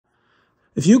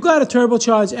If you've got a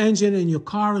turbocharged engine and your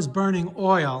car is burning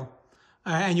oil,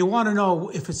 and you want to know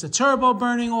if it's the turbo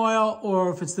burning oil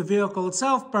or if it's the vehicle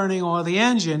itself burning oil, the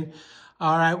engine,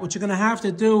 all right, what you're going to have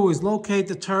to do is locate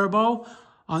the turbo.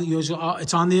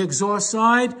 It's on the exhaust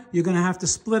side. You're going to have to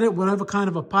split it, whatever kind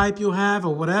of a pipe you have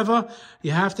or whatever.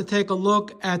 You have to take a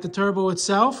look at the turbo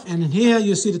itself. And in here,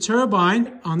 you see the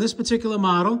turbine on this particular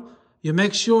model. You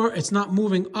make sure it's not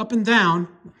moving up and down.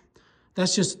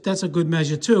 That's a good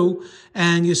measure too.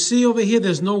 And you see over here,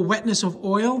 there's no wetness of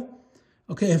oil.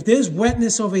 Okay, if there's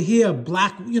wetness over here,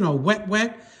 black,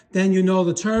 wet, then you know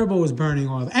the turbo is burning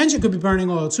oil. The engine could be burning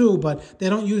oil too, but they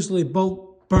don't usually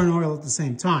both burn oil at the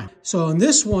same time. So in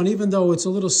this one, even though it's a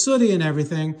little sooty and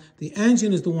everything, the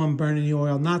engine is the one burning the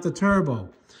oil, not the turbo.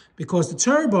 Because the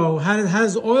turbo, how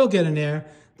does the oil get in there?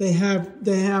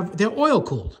 They're oil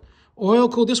cooled. Oil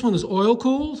cooled, this one is oil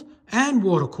cooled and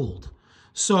water cooled.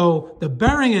 So the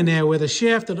bearing in there where the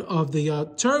shaft of the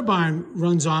turbine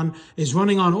runs on is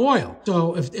running on oil.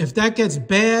 So if that gets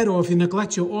bad, or if you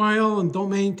neglect your oil and don't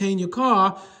maintain your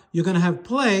car, you're going to have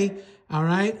play, all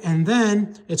right? And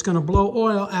then it's going to blow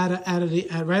oil out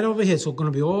of right over here. So it's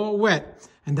going to be all wet.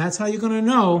 And that's how you're going to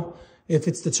know if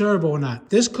it's the turbo or not.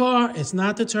 This car, it's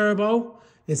not the turbo,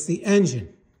 it's the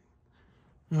engine.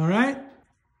 All right?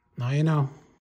 Now you know.